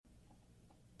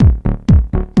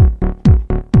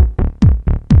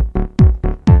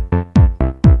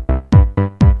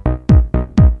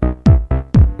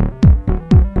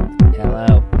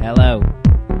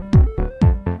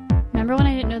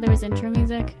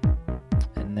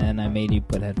And then I made you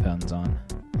put headphones on.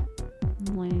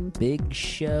 Lame. Big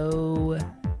show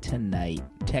tonight.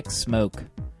 Tech Smoke,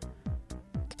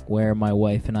 where my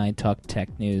wife and I talk tech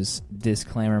news.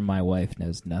 Disclaimer, my wife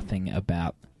knows nothing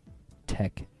about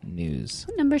tech news.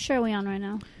 What number show are we on right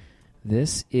now?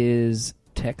 This is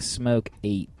Tech Smoke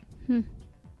 8. You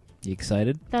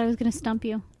excited? Thought I was going to stump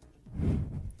you.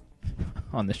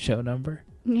 On the show number?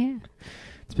 Yeah.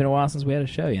 It's been a while since we had a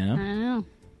show, you know? I know.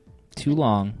 Too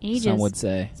long, Ages. some would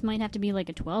say. This might have to be like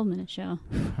a 12-minute show.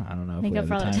 I don't know if Make we up have the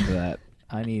for all time that. for that.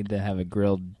 I need to have a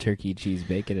grilled turkey cheese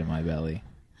bacon in my belly.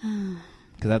 Because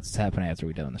that's what's happening after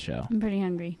we're done the show. I'm pretty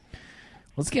hungry.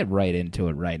 Let's get right into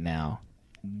it right now.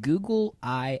 Google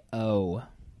I.O.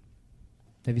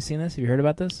 Have you seen this? Have you heard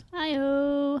about this?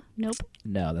 Hi-oh. Nope.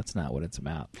 No, that's not what it's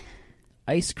about.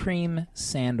 Ice cream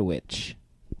sandwich.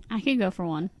 I could go for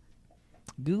one.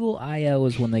 Google I.O.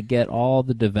 is when they get all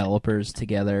the developers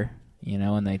together, you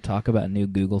know, and they talk about new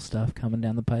Google stuff coming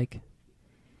down the pike.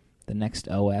 The next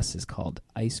OS is called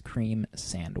Ice Cream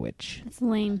Sandwich. It's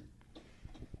lame.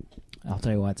 I'll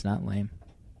tell you why it's not lame.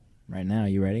 Right now,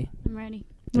 you ready? I'm ready.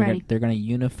 They're going to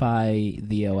unify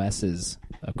the OSs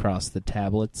across the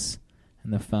tablets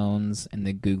and the phones and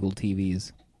the Google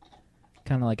TVs.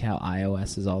 Kind of like how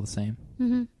iOS is all the same.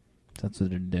 Mm-hmm. So that's what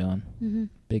they're doing. Mm-hmm.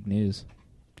 Big news.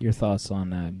 Your thoughts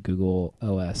on Google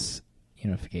OS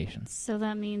unification? So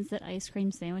that means that ice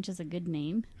cream sandwich is a good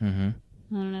name? Mm-hmm.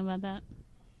 I don't know about that.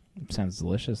 Sounds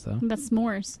delicious, though. What about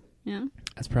s'mores? Yeah.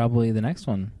 That's probably the next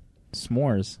one.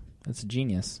 S'mores. That's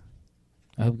genius.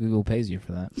 I hope Google pays you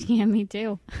for that. Yeah, me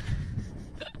too.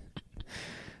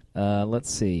 Let's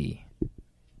see.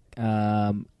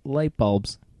 Light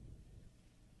bulbs.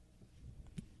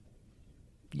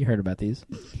 You heard about these.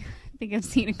 I think I've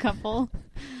seen a couple.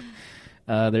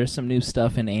 There's some new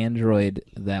stuff in Android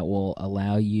that will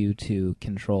allow you to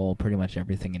control pretty much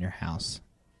everything in your house.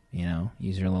 You know,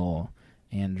 use your little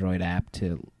Android app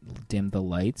to dim the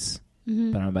lights.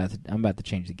 Mm-hmm. But I'm about to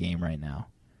change the game right now.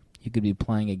 You could be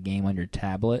playing a game on your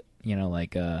tablet. You know,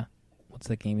 like what's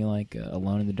that game you like?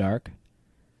 Alone in the Dark.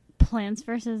 Plants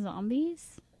vs.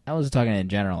 Zombies? I was talking in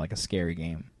general, like a scary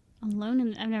game. Alone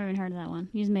in... I've never even heard of that one.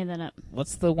 You just made that up.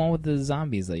 What's the one with the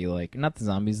zombies that you like? Not the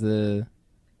zombies. They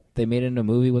made it into a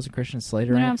movie. Was it Christian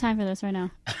Slater? We in don't it? have time for this right now.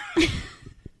 I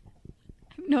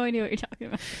have no idea what you're talking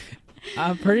about.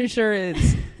 I'm pretty sure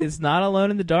it's not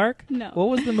Alone in the Dark. No. What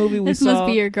was the movie we This saw? must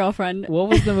be your girlfriend. What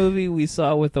was the movie we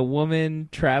saw with a woman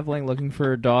traveling looking for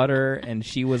her daughter and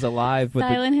she was alive? But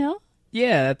Silent Hill?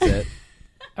 yeah, that's it.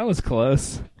 I was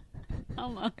close.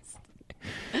 Almost.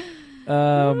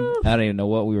 I don't even know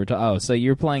what we were talking. Oh, so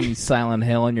you're playing Silent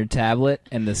Hill on your tablet,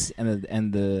 and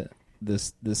the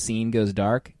scene goes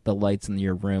dark. The lights in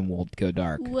your room will go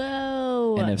dark.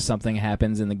 Whoa. And if something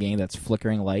happens in the game that's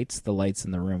flickering lights, the lights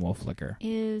in the room will flicker.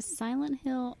 Is Silent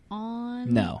Hill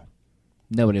on? No,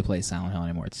 nobody plays Silent Hill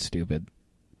anymore. It's stupid.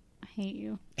 I hate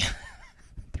you.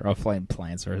 They're all playing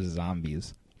Plants vs.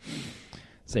 Zombies.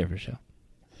 Save for show.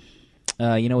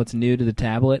 You know what's new to the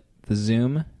tablet? The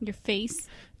Zoom? Your face?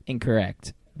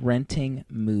 Incorrect. Renting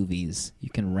movies. You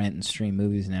can rent and stream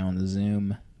movies now on the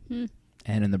Zoom and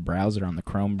in the browser, on the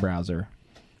Chrome browser.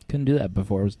 Couldn't do that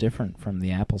before. It was different from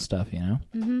the Apple stuff, you know?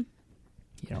 Mm-hmm.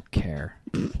 You don't care.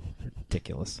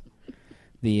 Ridiculous.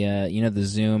 The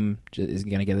Zoom is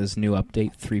going to get this new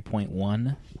update,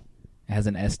 3.1. It has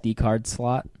an SD card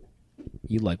slot.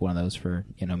 You'd like one of those for,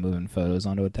 moving photos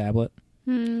onto a tablet.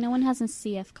 No one has a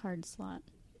CF card slot.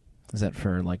 Is that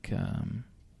for,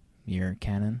 your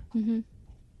Canon? Mm-hmm.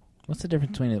 What's the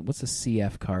difference between it? What's a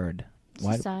CF card?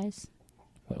 Size.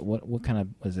 What kind of,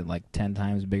 was it 10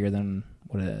 times bigger than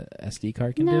what a SD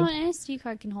card can do? No, an SD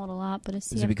card can hold a lot, but a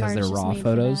CF Is it because card they're just raw made for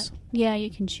photos? that. Yeah, you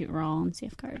can shoot raw on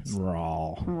CF cards.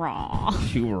 Raw.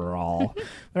 Shoot raw.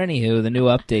 But anywho, the new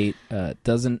update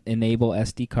doesn't enable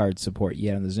SD card support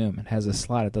yet on the Zoom. It has a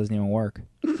slot. It doesn't even work.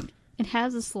 It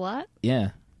has a slot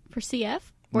Yeah. for CF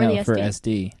or No, the SD? for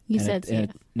SD. You And said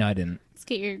CF. No, I didn't. Let's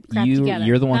get your crap together.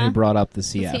 You're the one huh? who brought up the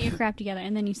Let's get your CF. crap together,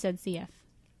 and then you said CF.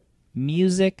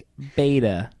 Music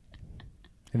Beta.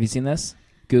 Have you seen this?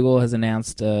 Google has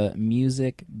announced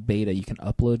Music Beta. You can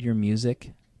upload your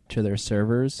music to their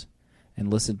servers and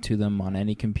listen to them on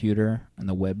any computer in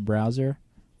the web browser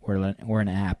or an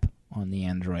app on the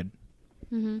Android.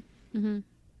 Mm-hmm. Mm-hmm.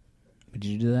 Would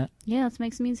you do that? Yeah, let's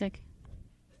make some music.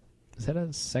 Is that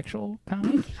a sexual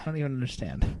comment? I don't even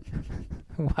understand.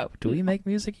 What, do we make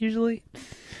music usually?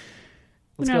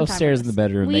 Let's go upstairs in the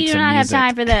bedroom and We make do some not music. have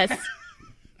time for this.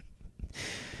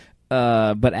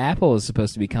 But Apple is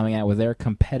supposed to be coming out with their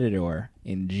competitor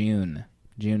in June.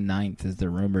 June 9th is the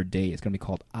rumored date. It's going to be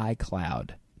called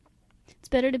iCloud. It's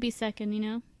better to be second, you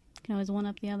know? Can always one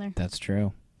up the other. That's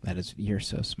true. You're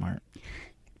so smart.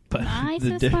 But Am I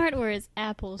so smart, or is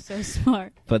Apple so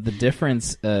smart? But the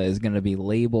difference is going to be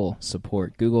label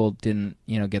support. Google didn't,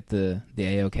 get the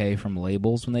A-OK from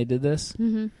labels when they did this.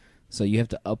 Mm-hmm. So you have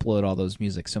to upload all those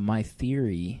music. So my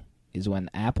theory is when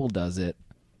Apple does it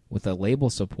with a label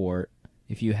support,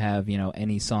 if you have,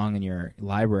 any song in your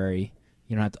library,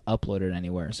 you don't have to upload it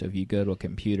anywhere. So if you go to a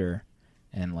computer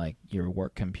and like your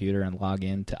work computer and log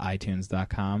in to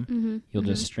iTunes.com, you'll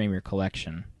just stream your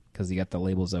collection because you got the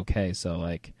labels okay. So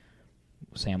like,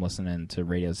 say I'm listening to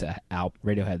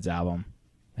Radiohead's album,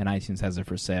 and iTunes has it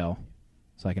for sale,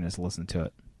 so I can just listen to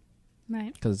it.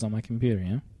 Right. Because it's on my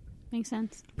computer, Makes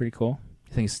sense. Pretty cool.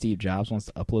 You think Steve Jobs wants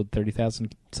to upload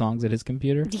 30,000 songs at his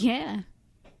computer? Yeah.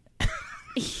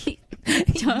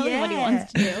 Totally what he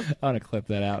wants to do. I want to clip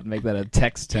that out and make that a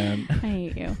text tone. I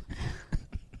hate you.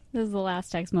 This is the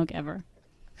last text smoke ever.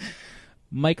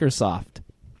 Microsoft.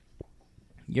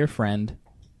 Your friend.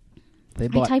 I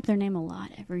type their name a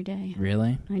lot every day.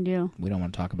 Really? I do. We don't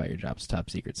want to talk about your job's top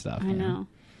secret stuff. I know.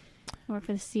 I work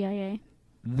for the CIA.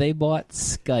 They bought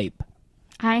Skype.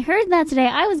 I heard that today.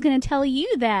 I was going to tell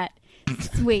you that.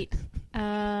 Wait.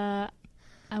 I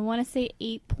want to say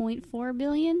 8.4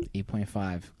 billion?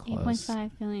 8.5. Close.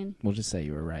 8.5 billion. We'll just say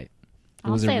you were right.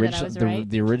 I'll say that I was right.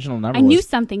 The original number I knew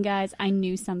something, guys. I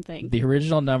knew something. The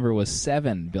original number was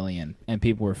 7 billion, and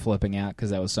people were flipping out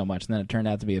because that was so much. And then it turned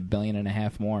out to be $1.5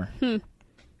 billion more.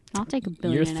 I'll take $1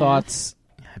 billion. Your thoughts?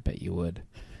 I bet you would.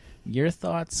 Your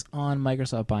thoughts on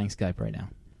Microsoft buying Skype right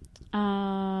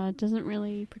now? Doesn't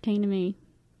really pertain to me.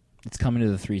 It's coming to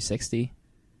the 360.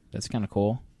 That's kind of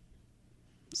cool.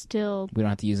 Still, we don't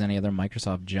have to use any other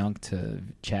Microsoft junk to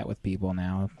chat with people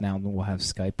now. Now we'll have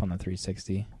Skype on the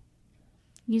 360.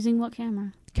 Using what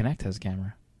camera? Kinect has a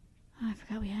camera. Oh, I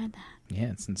forgot we had that.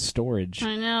 Yeah, it's in storage.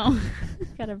 I know.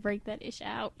 Gotta break that ish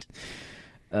out.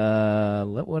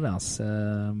 What else?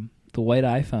 The white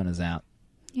iPhone is out.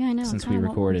 Yeah, I know. Since we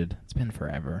recorded. It's been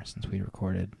forever since we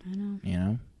recorded. I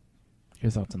know.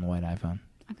 Your thoughts on the white iPhone?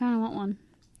 I kind of want one.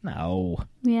 No.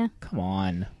 Yeah. Come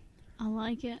on. I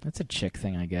like it. That's a chick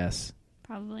thing, I guess.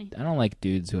 Probably. I don't like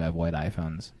dudes who have white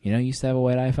iPhones. You used to have a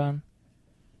white iPhone?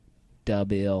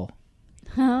 Bill.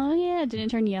 Oh, yeah. Didn't it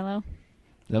turn yellow?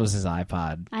 That was his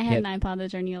iPod. I had an iPod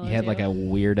that turned yellow, He had like a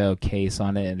weirdo case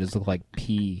on it and it just looked like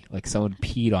pee. Like someone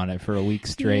peed on it for a week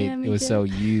straight. Yeah, it was so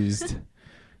used.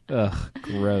 Ugh,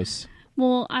 gross.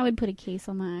 Well, I would put a case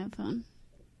on my iPhone.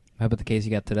 How about the case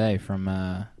you got today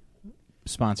from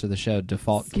sponsor of the show,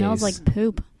 Default Case? Smells like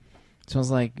poop. It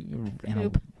smells like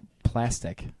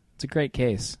plastic. It's a great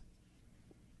case.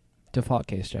 Default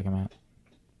Case, check them out.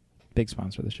 Big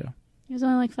sponsor of the show. It was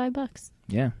only like $5.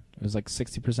 Yeah, it was like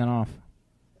 60% off.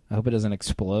 I hope it doesn't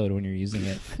explode when you're using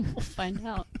it. We'll find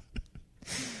out.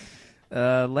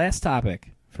 Last topic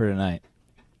for tonight.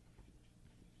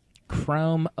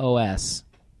 Chrome OS.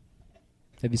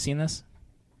 Have you seen this?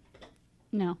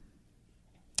 No.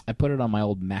 I put it on my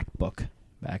old MacBook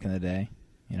back in the day.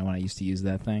 When I used to use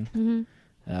that thing.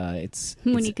 Mm-hmm. It's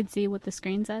when you could see what the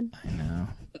screen said. I know.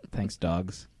 Thanks,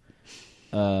 dogs.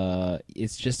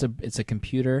 It's a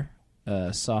computer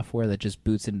software that just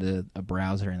boots into a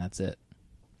browser and that's it.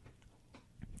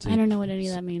 So I don't know what any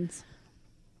of that means.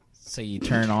 So you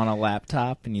turn on a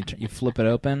laptop and you flip it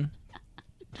open.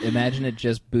 Imagine it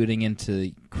just booting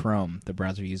into Chrome, the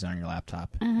browser you use on your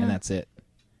laptop, and that's it.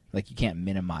 Like you can't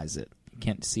minimize it. You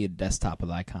can't see a desktop with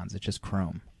icons. It's just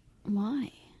Chrome.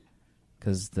 Why?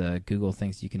 Because the Google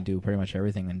thinks you can do pretty much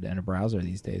everything in a browser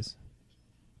these days.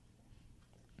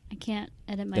 I can't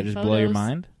edit my photos. That just photos. blow your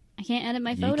mind? I can't edit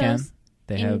my you photos.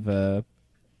 Can.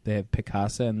 They have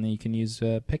Picasa, and then you can use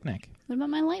Picnic. What about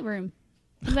my Lightroom?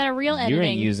 Is that a real editing? You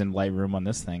ain't using Lightroom on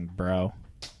this thing, bro.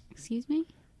 Excuse me?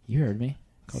 You heard me.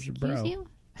 Called you bro. Excuse you?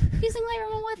 Using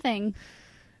Lightroom on what thing?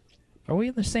 Are we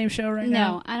in the same show right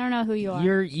now? No, I don't know who you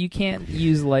are. You can't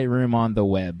use Lightroom on the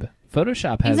web.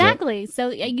 Photoshop has exactly.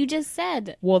 So you just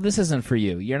said. Well, this isn't for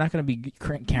you. You're not going to be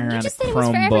carrying around a Chromebook. You just said it was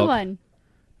for everyone.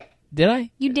 Did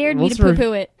I? You dared me to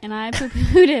poo-poo it, and I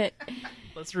poo-pooed it.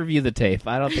 Let's review the tape.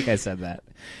 I don't think I said that.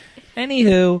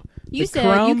 Anywho, you said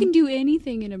Chrome, you can do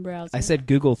anything in a browser. I said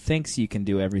Google thinks you can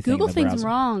do everything Google in the browser. thinks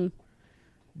wrong.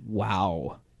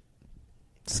 Wow.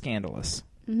 Scandalous.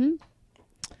 Mm-hmm.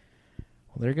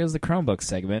 Well, there goes the Chromebook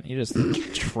segment. You just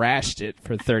trashed it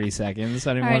for 30 seconds.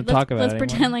 I didn't want to talk about it Let's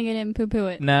pretend like I didn't poo-poo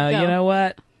it. No, Go. You know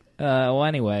what? Well,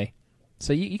 anyway.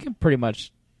 So you can pretty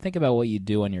much think about what you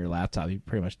do on your laptop. You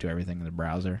pretty much do everything in the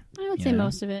browser. I would say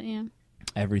most of it, yeah.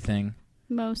 Everything.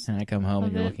 Most. And I come home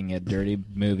and you're looking at dirty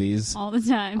movies. All the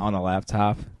time. On the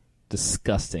laptop.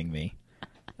 Disgusting me.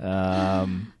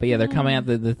 But yeah, they're coming out.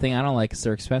 The thing I don't like is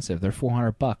they're expensive. They're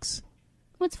 $400.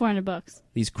 What's $400?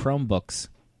 These Chromebooks.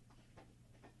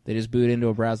 They just boot into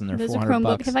a browser and they're Those are $400.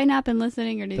 Chromebooks. Have I not been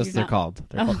listening, or did That's you what they're not?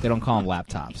 called. They don't call them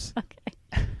laptops. Okay.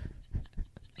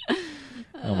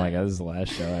 Oh my god, this is the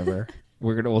last show ever.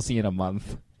 We'll see you in a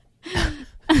month.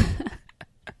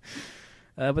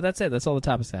 But that's it. That's all the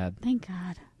topics I had. Thank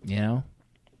God. You know,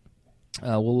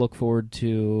 we'll look forward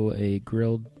to a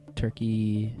grilled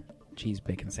turkey cheese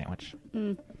bacon sandwich.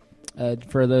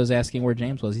 For those asking where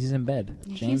James was, he's in bed.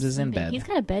 Yeah, James is in bed. He's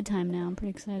got a bedtime now. I'm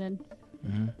pretty excited.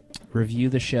 Mm-hmm. Review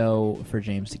the show for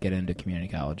James to get into community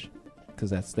college, because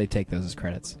they take those as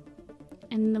credits.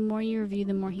 And the more you review,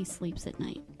 the more he sleeps at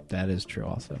night. That is true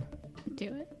also.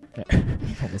 Do it.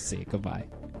 We'll see. Goodbye.